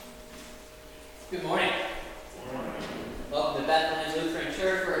Good morning. Welcome to Bethlehem Lutheran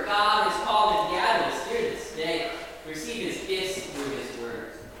Church, where God has called and gathered us here this day to receive His gifts through His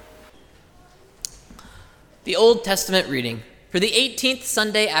Word. The Old Testament reading for the 18th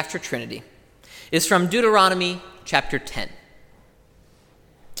Sunday after Trinity is from Deuteronomy chapter 10.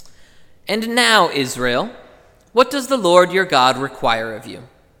 And now, Israel, what does the Lord your God require of you?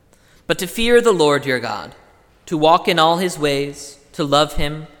 But to fear the Lord your God, to walk in all His ways, to love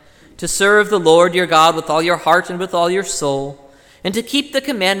Him, to serve the Lord your God with all your heart and with all your soul, and to keep the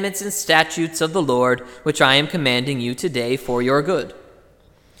commandments and statutes of the Lord, which I am commanding you today for your good.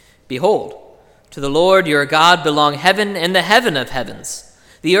 Behold, to the Lord your God belong heaven and the heaven of heavens,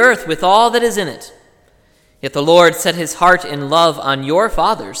 the earth with all that is in it. Yet the Lord set His heart in love on your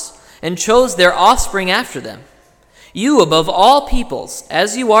fathers, and chose their offspring after them, you above all peoples,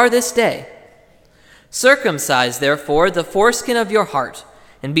 as you are this day. Circumcise, therefore, the foreskin of your heart,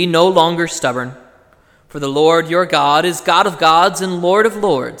 and be no longer stubborn. For the Lord your God is God of gods and Lord of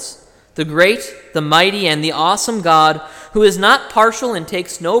lords, the great, the mighty, and the awesome God, who is not partial and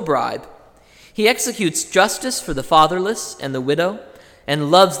takes no bribe. He executes justice for the fatherless and the widow, and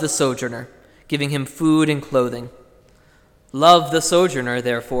loves the sojourner, giving him food and clothing. Love the sojourner,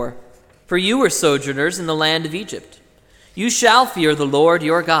 therefore, for you were sojourners in the land of Egypt. You shall fear the Lord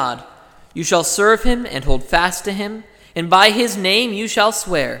your God. You shall serve Him and hold fast to Him, and by His name you shall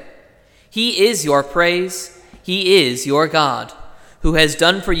swear. He is your praise, He is your God, who has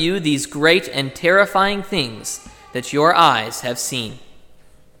done for you these great and terrifying things that your eyes have seen.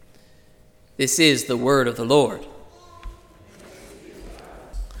 This is the word of the Lord.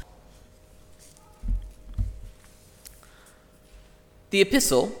 The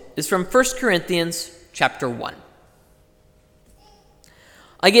epistle is from 1 Corinthians chapter 1.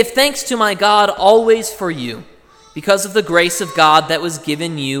 I give thanks to my God always for you, because of the grace of God that was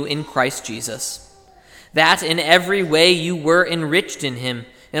given you in Christ Jesus, that in every way you were enriched in Him,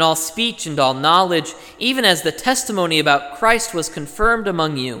 in all speech and all knowledge, even as the testimony about Christ was confirmed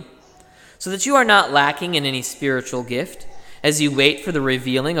among you, so that you are not lacking in any spiritual gift, as you wait for the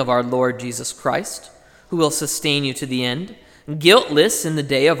revealing of our Lord Jesus Christ, who will sustain you to the end, guiltless in the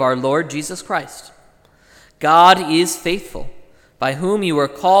day of our Lord Jesus Christ. God is faithful, by whom you were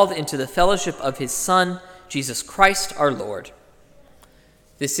called into the fellowship of His Son, Jesus Christ our Lord.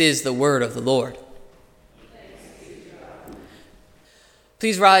 This is the word of the Lord.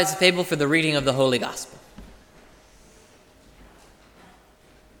 Please rise if able for the reading of the Holy Gospel.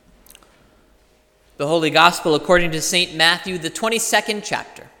 The Holy Gospel according to St. Matthew, the 22nd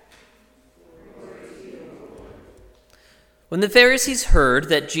chapter. When the Pharisees heard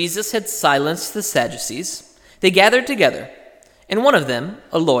that Jesus had silenced the Sadducees, they gathered together, and one of them,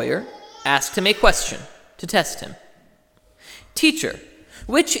 a lawyer, asked him a question to test him. Teacher,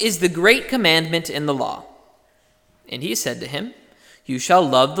 which is the great commandment in the law? And he said to him, You shall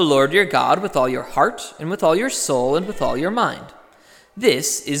love the Lord your God with all your heart and with all your soul and with all your mind.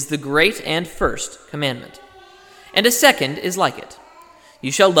 This is the great and first commandment. And a second is like it.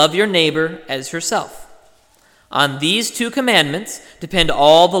 You shall love your neighbor as yourself. On these two commandments depend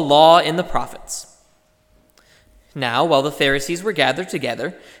all the law and the prophets. Now, while the Pharisees were gathered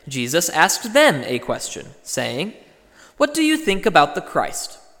together, Jesus asked them a question, saying, What do you think about the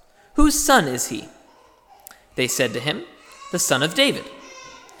Christ? Whose son is he? They said to him, The son of David.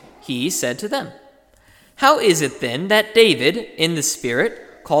 He said to them, How is it then that David, in the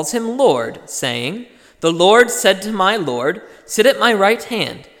Spirit, calls him Lord, saying, The Lord said to my Lord, Sit at my right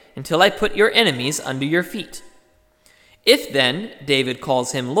hand, until I put your enemies under your feet? If then David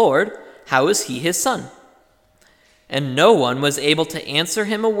calls him Lord, how is he his son? And no one was able to answer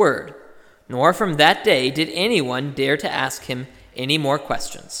him a word, nor from that day did anyone dare to ask him any more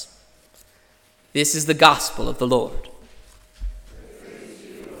questions. This is the gospel of the Lord.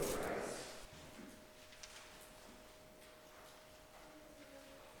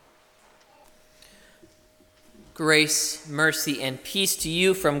 Grace, mercy, and peace to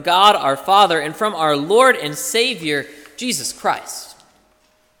you from God our Father and from our Lord and Savior, Jesus Christ.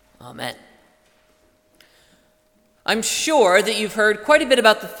 Amen. I'm sure that you've heard quite a bit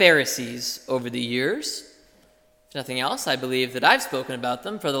about the Pharisees over the years. If nothing else, I believe that I've spoken about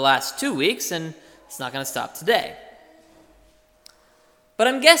them for the last 2 weeks, and it's not going to stop today. But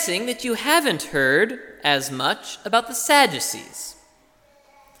I'm guessing that you haven't heard as much about the Sadducees.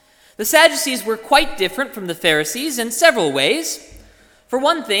 The Sadducees were quite different from the Pharisees in several ways. For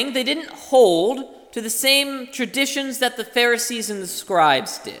one thing, they didn't hold to the same traditions that the Pharisees and the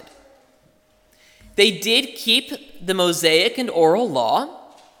scribes did. They did keep the Mosaic and oral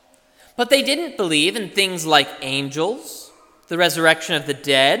law, but they didn't believe in things like angels, the resurrection of the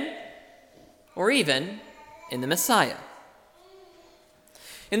dead, or even in the Messiah.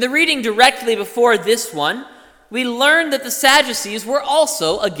 In the reading directly before this one, we learn that the Sadducees were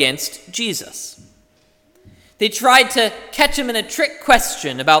also against Jesus. They tried to catch him in a trick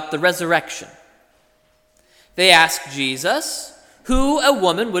question about the resurrection. They asked Jesus who a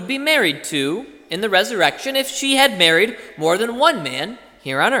woman would be married to in the resurrection if she had married more than one man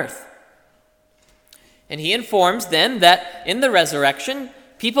here on earth. And he informs them that in the resurrection,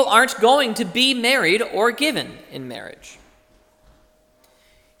 people aren't going to be married or given in marriage.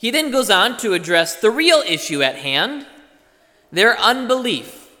 He then goes on to address the real issue at hand, their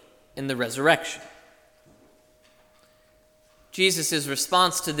unbelief in the resurrection. Jesus'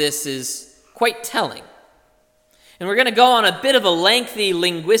 response to this is quite telling. And we're going to go on a bit of a lengthy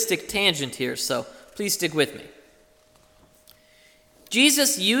linguistic tangent here, so please stick with me.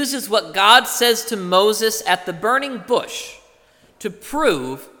 Jesus uses what God says to Moses at the burning bush to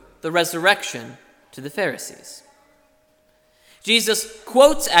prove the resurrection to the Pharisees. Jesus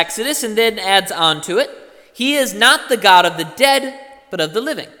quotes Exodus and then adds on to it, "He is not the God of the dead, but of the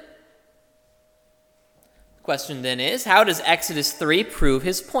living." The question then is, how does Exodus 3 prove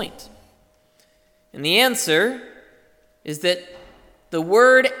his point? And the answer is that the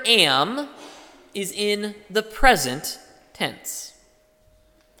word am is in the present tense.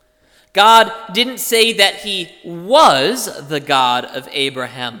 God didn't say that he was the God of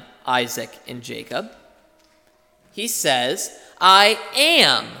Abraham, Isaac, and Jacob. He says, "I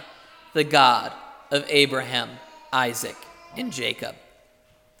am the God of Abraham, Isaac, and Jacob."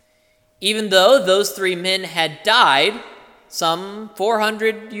 Even though those three men had died some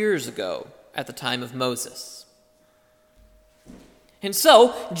 400 years ago at the time of Moses. And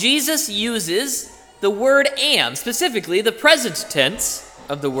so, Jesus uses the word am, specifically the present tense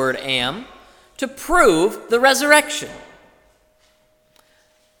of the word am, to prove the resurrection.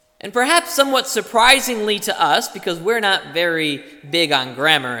 And perhaps somewhat surprisingly to us, because we're not very big on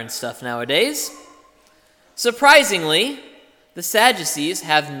grammar and stuff nowadays, surprisingly, the Sadducees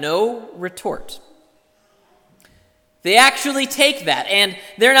have no retort. They actually take that, and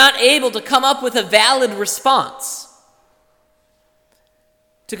they're not able to come up with a valid response.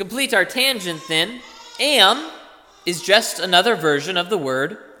 To complete our tangent then, am is just another version of the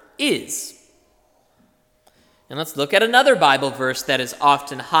word is. And let's look at another Bible verse that is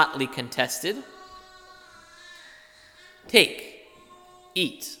often hotly contested. Take,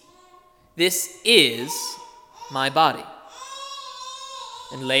 eat. This is my body.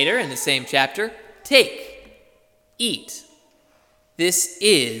 And later in the same chapter, take, eat. This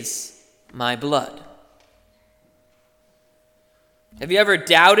is my blood. Have you ever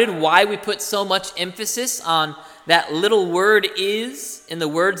doubted why we put so much emphasis on that little word is in the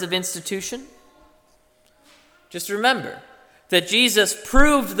words of institution? Just remember that Jesus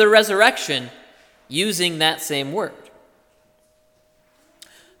proved the resurrection using that same word.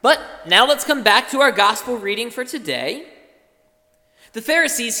 But now let's come back to our gospel reading for today. The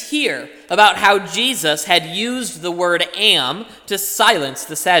Pharisees hear about how Jesus had used the word am to silence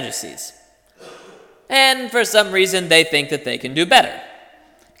the Sadducees. And for some reason, they think that they can do better,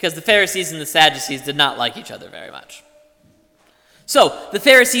 because the Pharisees and the Sadducees did not like each other very much. So the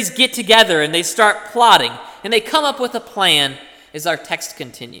Pharisees get together and they start plotting, and they come up with a plan as our text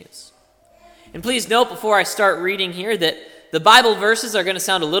continues. And please note before I start reading here that the Bible verses are going to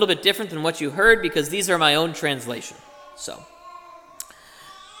sound a little bit different than what you heard, because these are my own translation.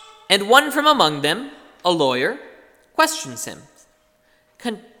 And one from among them, a lawyer, questions him,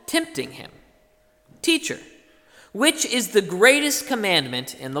 tempting him, "Teacher, which is the greatest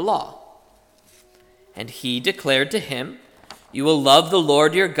commandment in the law?" And he declared to him, "You will love the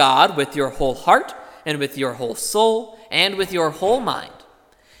Lord your God with your whole heart and with your whole soul and with your whole mind.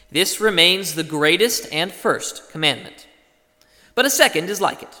 This remains the greatest and first commandment. But a second is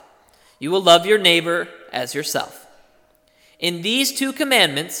like it. You will love your neighbor as yourself. In these two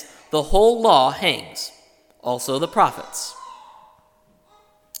commandments, the whole law hangs, also the prophets."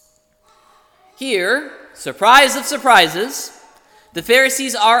 Here, surprise of surprises, the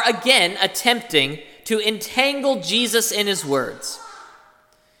Pharisees are again attempting to entangle Jesus in his words.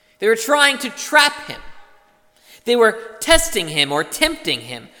 They were trying to trap him. They were testing him or tempting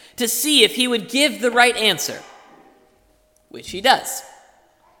him to see if he would give the right answer, which he does.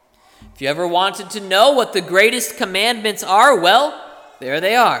 If you ever wanted to know what the greatest commandments are, well, there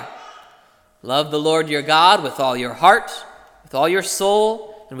they are. Love the Lord your God with all your heart, with all your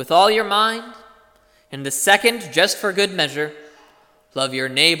soul, and with all your mind. And the second, just for good measure, love your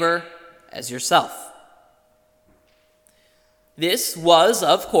neighbor as yourself. This was,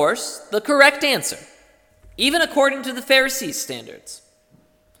 of course, the correct answer, even according to the Pharisees' standards.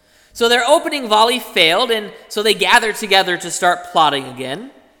 So their opening volley failed, and so they gathered together to start plotting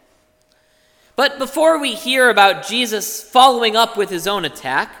again. But before we hear about Jesus following up with his own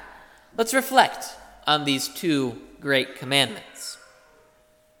attack, let's reflect on these two great commandments.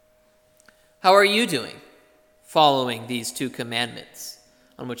 How are you doing following these two commandments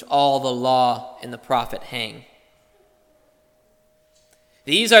on which all the law and the prophet hang?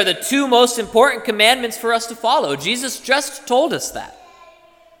 These are the two most important commandments for us to follow. Jesus just told us that.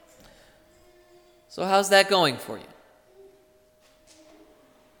 So how's that going for you?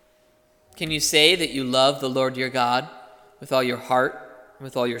 Can you say that you love the Lord your God with all your heart,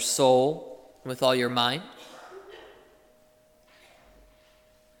 with all your soul, and with all your mind?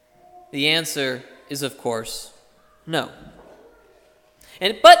 The answer is, of course, no.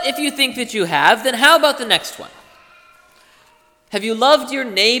 But if you think that you have, then how about the next one? Have you loved your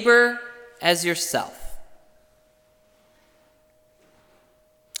neighbor as yourself?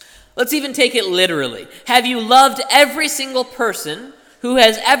 Let's even take it literally. Have you loved every single person who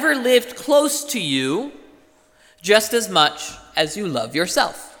has ever lived close to you just as much as you love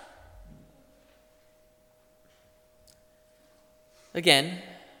yourself? Again,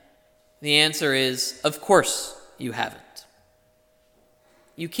 the answer is, of course you haven't.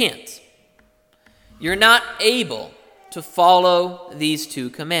 You can't. You're not able to follow these two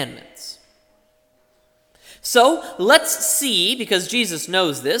commandments. So let's see, because Jesus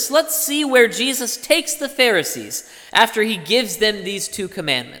knows this, let's see where Jesus takes the Pharisees after he gives them these two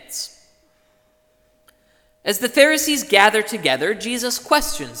commandments. As the Pharisees gather together, Jesus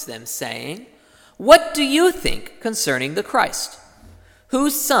questions them, saying, "What do you think concerning the Christ?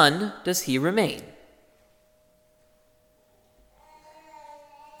 Whose son does he remain?"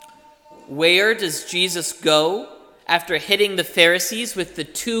 Where does Jesus go after hitting the Pharisees with the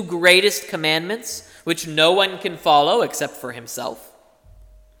two greatest commandments, which no one can follow except for himself?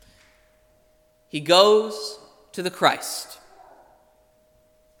 He goes to the Christ.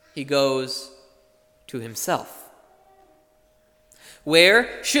 He goes to himself.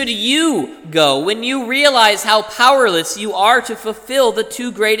 Where should you go when you realize how powerless you are to fulfill the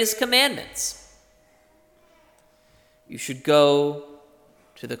two greatest commandments? You should go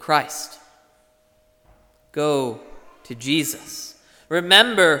to the Christ. Go to Jesus.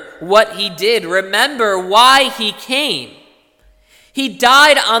 Remember what he did. Remember why he came. He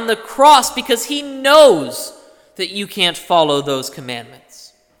died on the cross because he knows that you can't follow those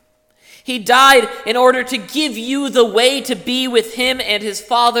commandments. He died in order to give you the way to be with him and his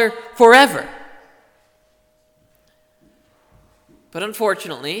Father forever. But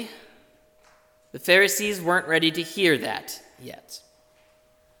unfortunately, the Pharisees weren't ready to hear that yet.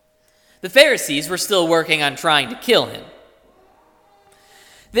 The Pharisees were still working on trying to kill him.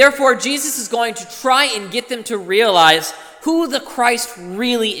 Therefore, Jesus is going to try and get them to realize who the Christ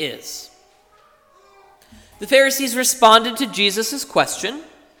really is. The Pharisees responded to Jesus' question.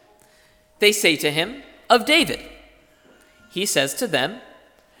 They say to him, "Of David." He says to them,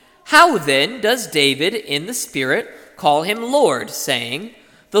 "How then does David in the Spirit call him Lord, saying,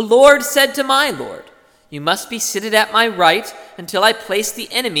 'The Lord said to my Lord, you must be seated at my right until I place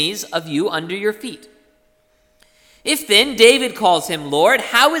the enemies of you under your feet'? If then David calls him Lord,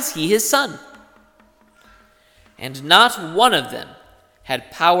 how is he his son?" And not one of them had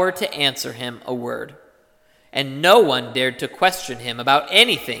power to answer him a word, and no one dared to question him about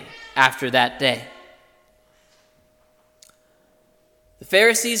anything after that day. The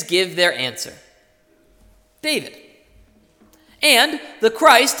Pharisees give their answer: David. And the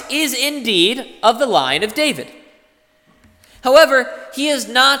Christ is indeed of the line of David. However, he is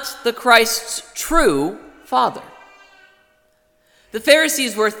not the Christ's true father. The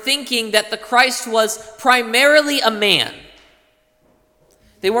Pharisees were thinking that the Christ was primarily a man.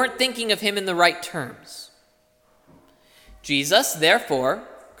 They weren't thinking of him in the right terms. Jesus, therefore,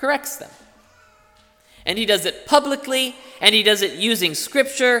 corrects them. And he does it publicly, and he does it using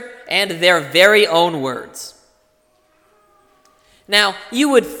Scripture and their very own words. Now, you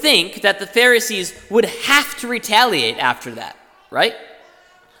would think that the Pharisees would have to retaliate after that, right?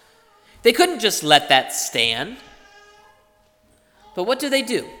 They couldn't just let that stand. But what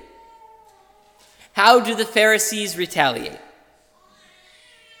do? How do the Pharisees retaliate?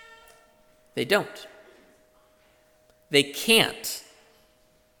 They don't. They can't.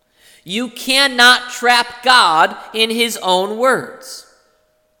 You cannot trap God in his own words.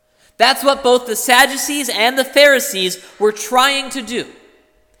 That's what both the Sadducees and the Pharisees were trying to do.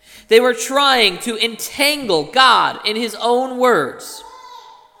 They were trying to entangle God in his own words.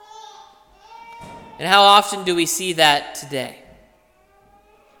 And how often do we see that today?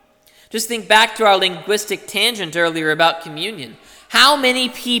 Just think back to our linguistic tangent earlier about communion. How many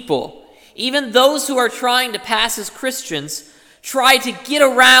people, even those who are trying to pass as Christians, try to get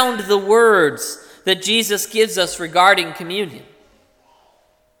around the words that Jesus gives us regarding communion?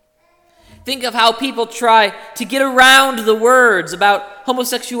 Think of how people try to get around the words about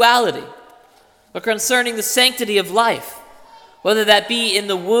homosexuality or concerning the sanctity of life, whether that be in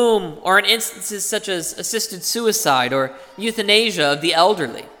the womb or in instances such as assisted suicide or euthanasia of the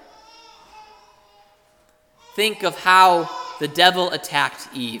elderly. Think of how the devil attacked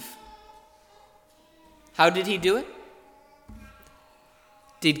Eve. How did he do it?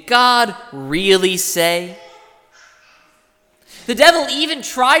 Did God really say? The devil even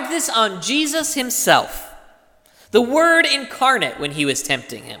tried this on Jesus himself, the Word incarnate, when he was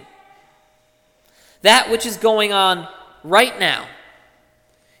tempting him. That which is going on right now.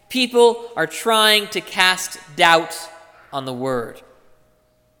 People are trying to cast doubt on the Word.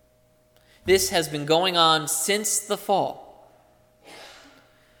 This has been going on since the fall.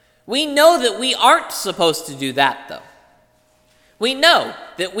 We know that we aren't supposed to do that, though. We know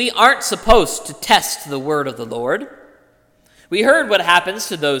that we aren't supposed to test the word of the Lord. We heard what happens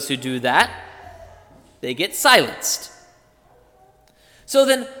to those who do that. They get silenced. So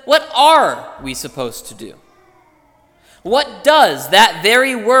then, what are we supposed to do? What does that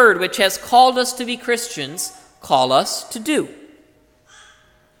very word which has called us to be Christians call us to do?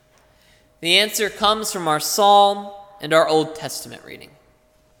 The answer comes from our psalm and our Old Testament reading.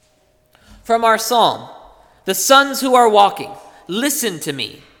 From our psalm, the sons who are walking, listen to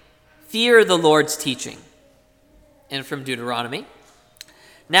me, fear the Lord's teaching. And from Deuteronomy,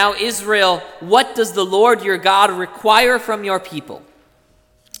 now Israel, what does the Lord your God require from your people?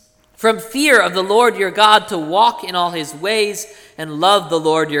 From fear of the Lord your God to walk in all his ways and love the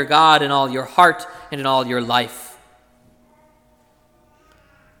Lord your God in all your heart and in all your life.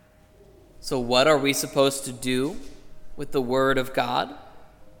 So what are we supposed to do with the word of God?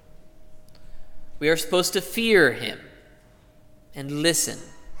 We are supposed to fear him and listen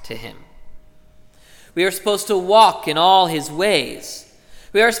to him. We are supposed to walk in all his ways.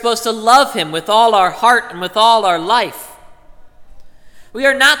 We are supposed to love him with all our heart and with all our life. We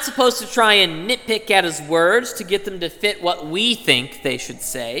are not supposed to try and nitpick at his words to get them to fit what we think they should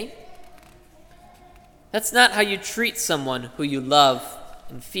say. That's not how you treat someone who you love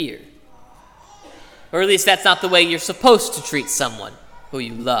and fear. Or at least that's not the way you're supposed to treat someone who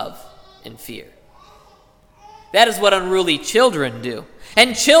you love and fear. That is what unruly children do.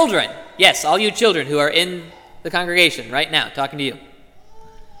 And children, yes, all you children who are in the congregation right now talking to you,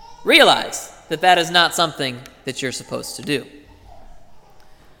 realize that that is not something that you're supposed to do.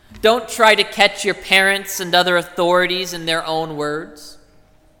 Don't try to catch your parents and other authorities in their own words.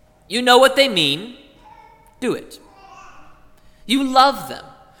 You know what they mean. Do it. You love them.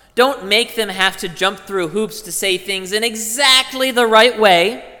 Don't make them have to jump through hoops to say things in exactly the right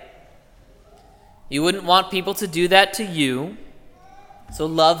way. You wouldn't want people to do that to you, so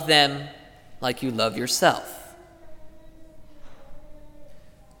love them like you love yourself.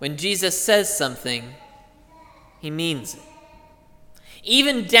 When Jesus says something, he means it.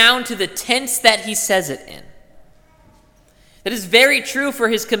 Even down to the tense that he says it in. That is very true for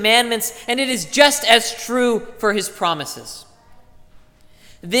his commandments, and it is just as true for his promises.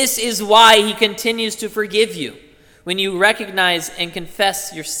 This is why he continues to forgive you when you recognize and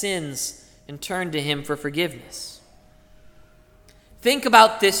confess your sins and turn to him for forgiveness. Think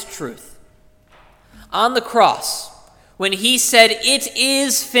about this truth. On the cross, when he said, "It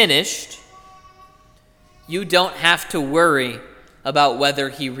is finished," you don't have to worry about whether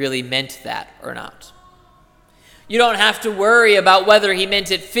he really meant that or not. You don't have to worry about whether he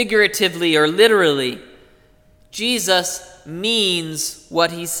meant it figuratively or literally. Jesus means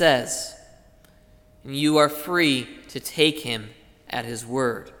what he says, and you are free to take him at his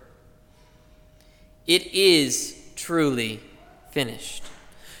word. It is truly finished.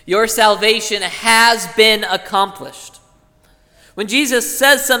 Your salvation has been accomplished. When Jesus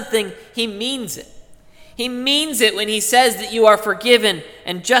says something, he means it. He means it when he says that you are forgiven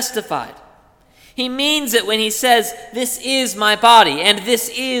and justified. He means it when he says, "This is my body and this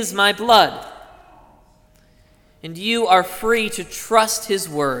is my blood." And you are free to trust his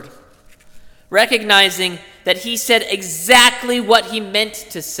word, recognizing that he said exactly what he meant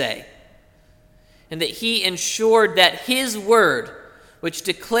to say, and that he ensured that his word, which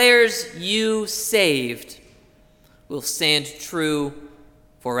declares you saved, will stand true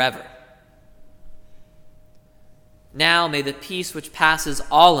forever. Now may the peace which passes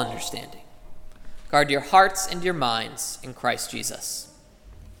all understanding guard your hearts and your minds in Christ Jesus.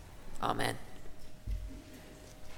 Amen.